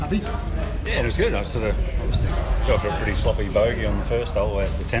happy? Yeah, it was good. I sort of obviously got for a pretty sloppy bogey on the first hole, the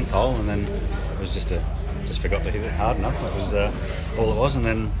 10th hole, and then it was just forgot to hit it hard enough. That was all it was, and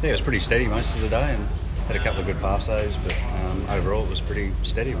then it was pretty steady most of the day, and had a couple of good par saves, but overall it was pretty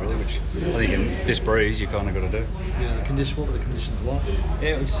steady, really. Which I think in this breeze you kind of got to do. Yeah, what were the conditions like?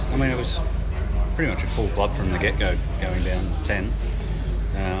 Yeah, it was pretty much a full club from the get-go, going down 10.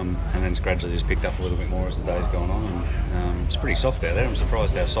 And then it's gradually just picked up a little bit more as the day's gone on, and it's pretty soft out there. I'm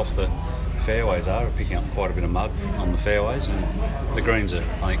surprised how soft the fairways are. We're picking up quite a bit of mud on the fairways, and the greens are,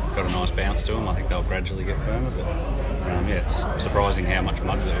 I think, got a nice bounce to them. I think they'll gradually get firmer, but it's surprising how much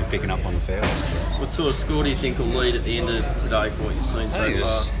mud that we're picking up on the fairways. What sort of score do you think will lead at the end of today for what you've seen so far? I think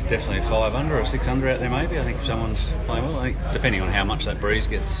it's definitely a 5 under or 6 under out there maybe. I think if someone's playing well, I think depending on how much that breeze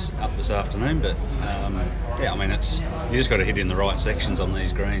gets up this afternoon, but you just got to hit in the right sections on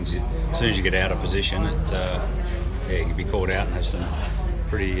these greens. As soon as you get out of position, you can be caught out and have some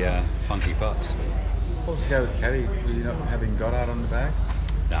pretty funky putts. What's the go with caddy? Were you not having Goddard on the bag?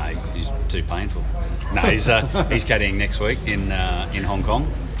 No, he's too painful. No, he's caddying next week in Hong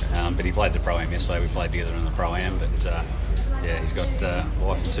Kong, but he played the Pro-Am yesterday. We played together in the Pro-Am, but he's got a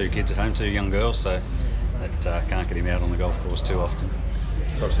wife and 2 kids at home, 2 young girls, so that can't get him out on the golf course too often.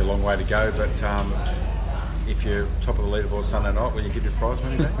 It's obviously a long way to go, but if you're top of the leaderboard Sunday night, will you give your prize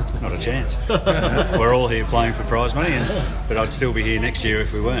money back? Not a chance. We're all here playing for prize money, but I'd still be here next year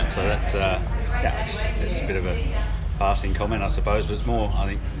if we weren't. So that, it's a bit of a passing comment, I suppose, but it's more, I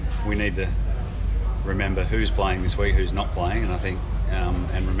think we need to remember who's playing this week, who's not playing, and I think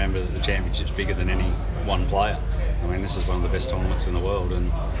and remember that the championship's bigger than any one player. I mean, this is one of the best tournaments in the world,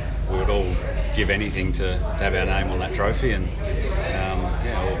 and we would all give anything to have our name on that trophy. And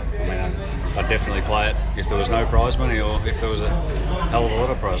I'd definitely play it if there was no prize money or if there was a hell of a lot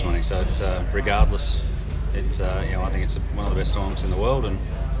of prize money. So regardless, I think it's one of the best tournaments in the world, and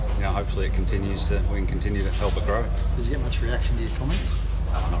hopefully we can continue to help it grow. Does you get much reaction to your comments?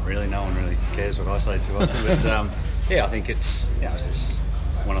 Not really. No one really cares what I say too often. But I think it's just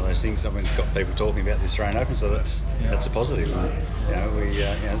one of those things. I mean, it's got people talking about the Australian Open, so that's a positive. And,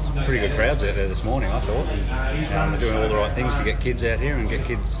 there's pretty good crowds out there this morning, I thought. And, we're doing all the right things to get kids out here and get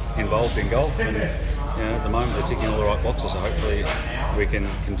kids involved in golf. And at the moment they're ticking all the right boxes. So hopefully we can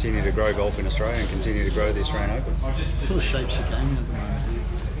continue to grow golf in Australia and continue to grow the Australian Open. What sort of shapes your game at the moment?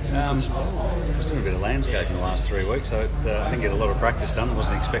 I was doing a bit of landscape in the last 3 weeks, so I didn't get a lot of practice done. I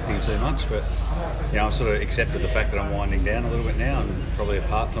wasn't expecting too much, but I've sort of accepted the fact that I'm winding down a little bit now and probably a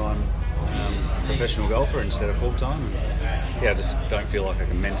part-time professional golfer instead of full-time. And, I just don't feel like I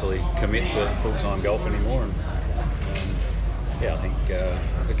can mentally commit to full-time golf anymore. And I think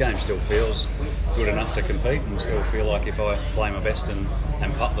the game still feels good enough to compete, and still feel like if I play my best and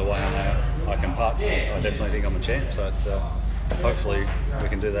putt the way I can putt, I definitely think I'm a chance. So hopefully we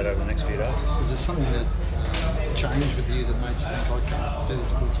can do that over the next few days. Is there something that changed with you that made you think I can't do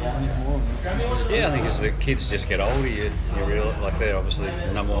this full time anymore? Yeah, I think as the kids just get older, you realise like they're obviously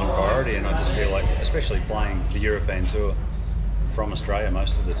the number one priority, and I just feel like, especially playing the European Tour from Australia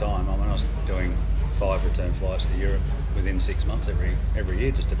most of the time. I mean, I was doing 5 return flights to Europe within 6 months every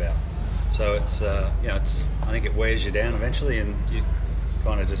year, just about. So it's I think it wears you down eventually, and you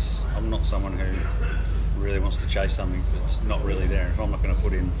kind of just. I'm not someone who really wants to chase something that's not really there. And if I'm not going to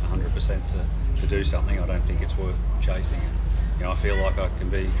put in 100% to do something, I don't think it's worth chasing it. I feel like I can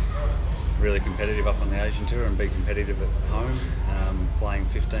be really competitive up on the Asian Tour and be competitive at home, playing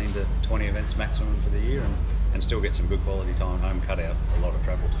 15 to 20 events maximum for the year, and still get some good quality time at home, cut out a lot of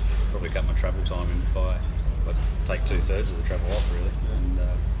travel. Probably cut my travel time in by take 2/3 of the travel off, really.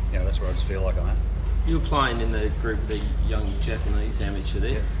 And that's where I just feel like I'm at. You were playing in the group of the young Japanese amateur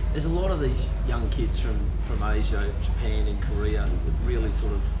there. Yeah. There's a lot of these young kids from Asia, Japan and Korea that really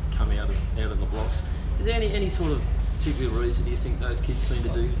sort of come out of the blocks. Is there any sort of particular reason do you think those kids seem to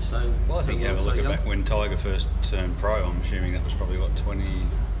do so? Well, I think you have a look at back when Tiger first turned pro. I'm assuming that was probably 20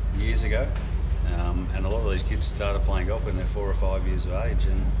 years ago, and a lot of these kids started playing golf when they're 4 or 5 years of age,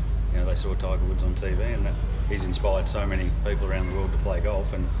 and they saw Tiger Woods on TV, and he's inspired so many people around the world to play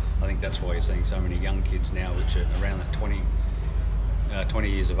golf. And I think that's why you're seeing so many young kids now, which are around that 20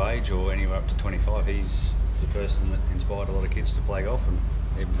 years of age or anywhere up to 25. He's the person that inspired a lot of kids to play golf, and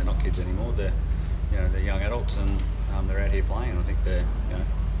even they're not kids anymore. They're young adults, and they're out here playing. I think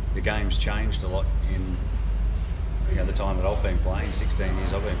the game's changed a lot in the time that I've been playing. 16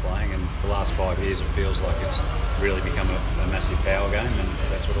 years I've been playing, and the last 5 years it feels like it's really become a massive power game, and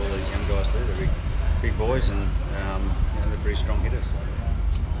that's what all these young guys do. They're big boys, and they're pretty strong hitters.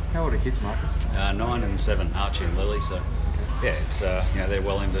 How old are kids, Marcus? 9 and 7, Archie and Lily. So it's they're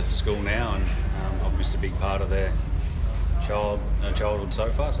well into school now, and I've missed a big part of their childhood so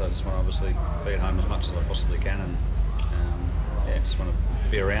far. So I just want to obviously be at home as much as I possibly can, and just want to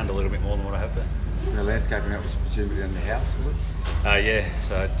be around a little bit more than what I have been. The landscaping that was presumably in the house, was it? Yeah,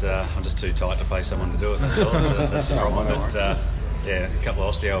 so I'm just too tight to pay someone to do it. That's all. That's the problem. But a couple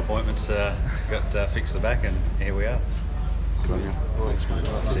of osteo appointments got fixed the back, and here we are. Good on you.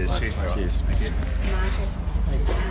 Cheers. Cheers. Thank you.